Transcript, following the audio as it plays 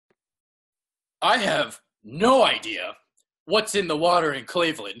I have no idea what's in the water in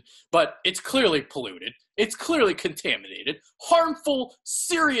Cleveland, but it's clearly polluted. It's clearly contaminated. Harmful,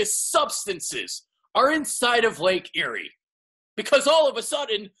 serious substances are inside of Lake Erie. Because all of a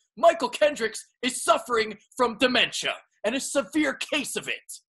sudden, Mychal Kendricks is suffering from dementia and a severe case of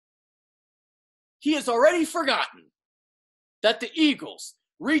it. He has already forgotten that the Eagles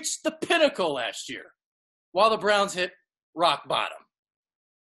reached the pinnacle last year while the Browns hit rock bottom.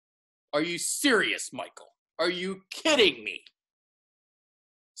 Are you serious, Mychal? Are you kidding me?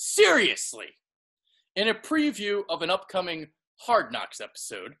 Seriously. In a preview of an upcoming Hard Knocks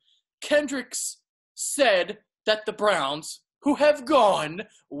episode, Kendricks said that the Browns, who have gone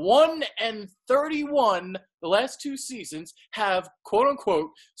 1-31 the last 2 seasons, have, quote-unquote,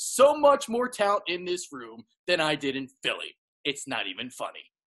 so much more talent in this room than I did in Philly. It's not even funny.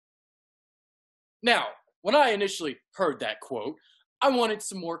 Now, when I initially heard that quote, I wanted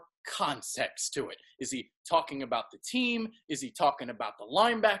some more context to it. Is he talking about the team? Is he talking about the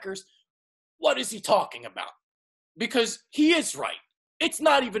linebackers? What is he talking about? Because he is right. It's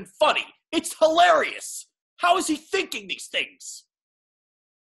not even funny. It's hilarious. How is he thinking these things?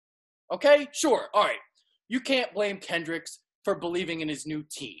 Okay, sure, all right. You can't blame Kendricks for believing in his new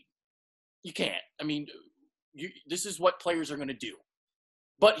team. You can't. I mean, this is what players are going to do.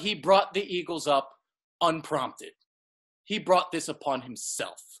 But he brought the Eagles up unprompted. He brought this upon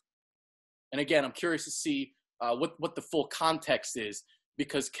himself. And again, I'm curious to see what the full context is,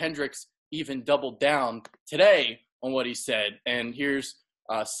 because Kendricks even doubled down today on what he said. And here's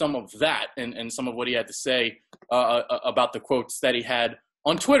some of that and some of what he had to say about the quotes that he had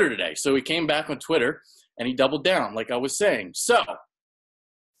on Twitter today. So he came back on Twitter and he doubled down, like I was saying. So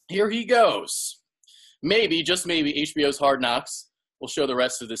here he goes. Maybe, just maybe, HBO's Hard Knocks will show the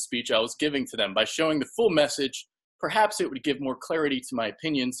rest of the speech I was giving to them. By showing the full message, perhaps it would give more clarity to my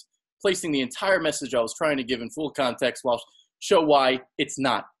opinions, placing the entire message I was trying to give in full context while show why it's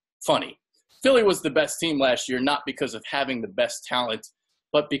not funny. Philly was the best team last year, not because of having the best talent,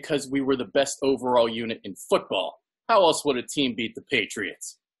 but because we were the best overall unit in football. How else would a team beat the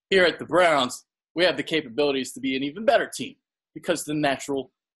Patriots? Here at the Browns, we have the capabilities to be an even better team because the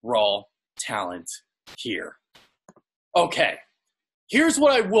natural raw talent here. Okay, here's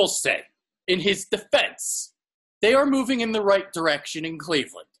what I will say in his defense. They are moving in the right direction in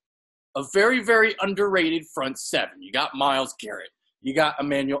Cleveland. A very, very underrated front seven. You got Myles Garrett. You got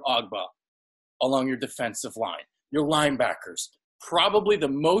Emmanuel Ogbah along your defensive line. Your linebackers, probably the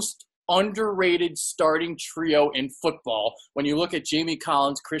most underrated starting trio in football when you look at Jamie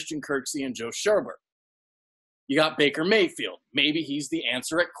Collins, Christian Kirksey, and Joe Sherber. You got Baker Mayfield. Maybe he's the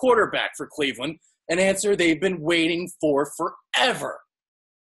answer at quarterback for Cleveland, an answer they've been waiting for forever.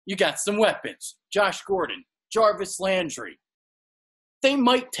 You got some weapons. Josh Gordon, Jarvis Landry. They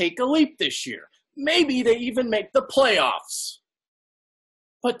might take a leap this year. Maybe they even make the playoffs.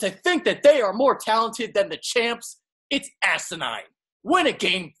 But to think that they are more talented than the champs, it's asinine. Win a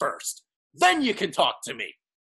game first. Then you can talk to me.